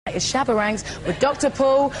It's Shabba with Dr.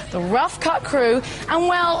 Paul, the Rough Cut crew, and,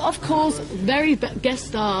 well, of course, very guest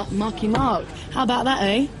star, Marky Mark. How about that,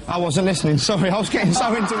 eh? I wasn't listening, sorry, I was getting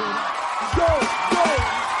so into it. Go!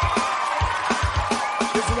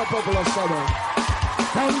 This is a popular Shabba.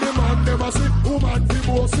 From the man, them a see, woman fi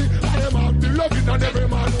bossy. I am have the loving and every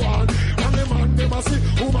man want. From the man, them a see,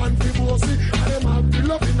 woman fi bossy. I am have the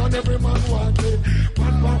loving and every man want it.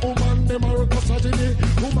 Man for woman, them a rock a tragedy.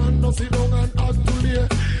 Woman no sit down and act to lay.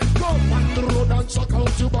 Come on the road and check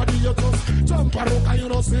out your body. You just jump a rock and you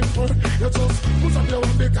no simple. You just put up your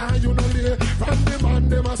one because you no lay. From the man,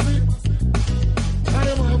 them a see. I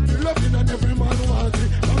am have the loving and every man want it.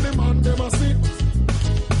 From the man, them a see.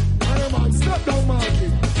 Man, step down, Marky.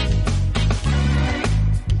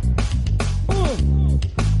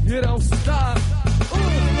 You don't stop.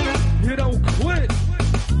 You don't quit.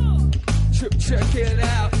 Check it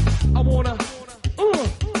out. I wanna.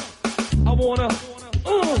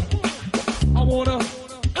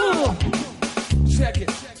 Check it.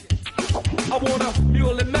 I wanna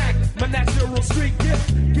mule and Mac, my natural street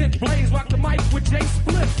gift. Get blaze, rock the mic with J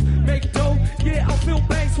Split. Make dough, yeah, I'll fill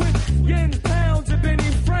banks with yens, pounds, and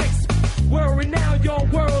Benny Franks. Worry now, your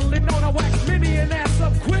world, and on I wax mini and ass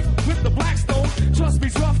up quick with the Blackstone. Trust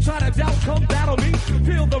me's rough, try to doubt, come battle me.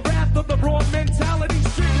 Feel the wrath of the broad mentality.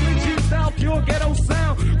 Strictly juiced out, pure ghetto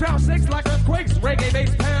sound. Ground shakes like earthquakes, reggae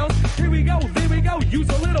bass pounds. Here we go, use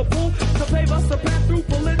a little pull to pave us a path through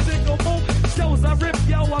political move. Shows I rip,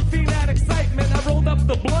 yo, I feel that excitement. I rolled up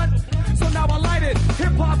the blunt, so now I light it.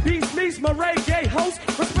 Hip hop beats meets my reggae host.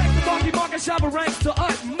 Respect the Marky Mark and Shabba ranks to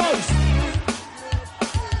utmost.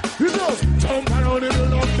 You just jump around in the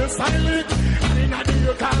love the silent. And in the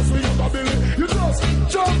your cars with your bubbling. You just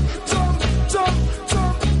jump.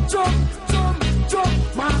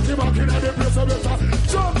 Marky in the place of better.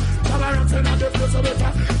 Jump. Tolerance in the place of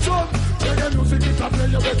better. Jump. Reggae music it a play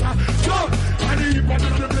you better. Jump. And the hip hop in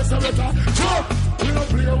the place of better. Jump. We don't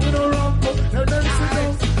play, we don't ramp up. And then sit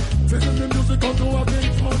down. Taking the music come to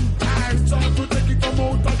having fun. I start to take it from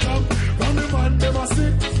out of town. From the man them a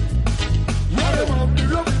sick. I them have the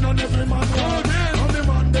loving and every man want it. From the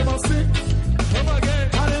man them a sick. Come again.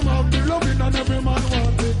 I them have the loving and every man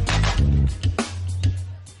want it.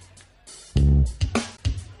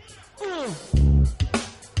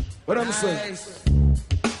 What I'm saying?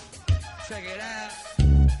 Check it out.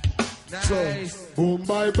 Nice. So, boom,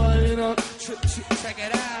 bye, you know. Check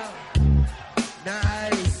it out.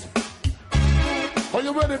 Nice. Are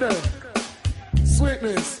you ready there?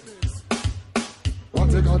 Sweetness.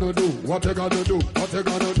 What you gonna do? What you gonna do? What you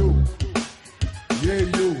gonna do? Yeah,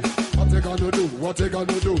 you. What you gonna do? What you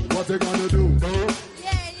gonna do? What you gonna do?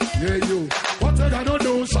 Yeah, you. What you gonna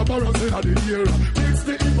do? Shabba runs in the air. Mix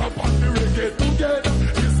the hip hop and the reggae together.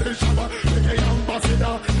 This is Shabba, reggae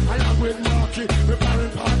ambassador. I am with Marky, my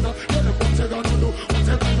parent partner. Tell them what you gonna do? What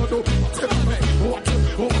you gonna do? What you gonna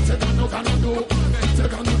do? What you gonna do? What you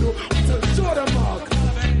gonna do? Show them, Mark.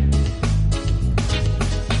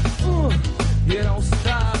 You don't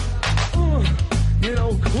stop. You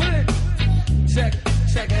don't quit.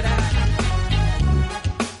 Check it out.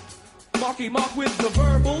 Marky Mark with the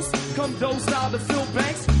verbals. Come dose style to fill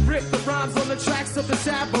banks. Rip the rhymes on the tracks of the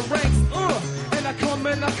Shabba ranks. And I come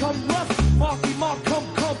rough. Marky Mark, come,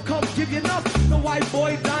 give you enough. The white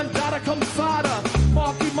boy Don Dada come fodder.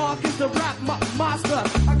 Marky Mark is the rap master.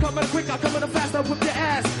 I come in quick, I come in fast, I whip your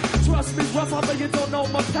ass. Trust me's rough, although you don't know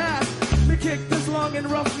my past. Me kick this long and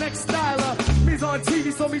rough neck styler. Me's on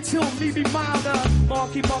TV, so me chill, me be milder.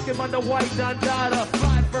 Marky Mark him on the white Don Dada.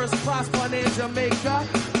 Fly first class, fun in Jamaica.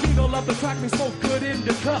 Me don't love the crack, me smoke good in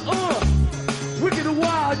the cut. Wicked and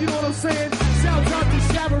wild, you know what I'm saying? Shout out to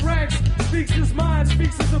Shabba Ranks. Speaks his mind,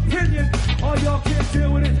 speaks his opinion. All y'all can't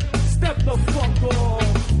deal with it. Step the fuck off.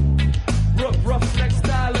 Rough neck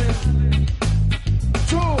styling.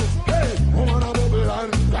 True, hey, woman a bubble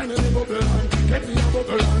and wine in the bubble and get me a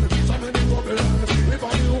bubble and some in the bubble and if I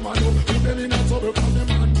the woman know, put them in a trouble from the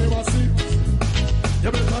man never see.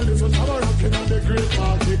 You better listen, Shabba rocking on the great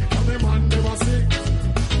party, from the man never see.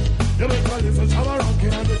 You better listen, Shabba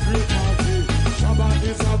rocking on the great party. Shabba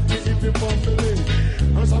is happy if you family.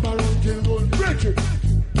 And Shabba rocking goes break it.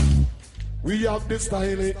 We have the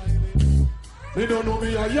style. We don't know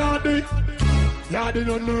me a yardie. Yardie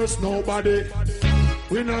no nurse nobody.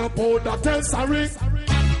 We now put that tensary.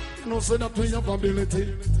 No say that we have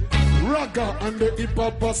ability. Ragga and the hip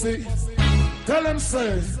hop posse. Tell them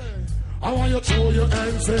say, I want you to throw your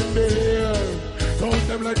hands in the air. Count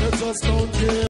them like you just don't care.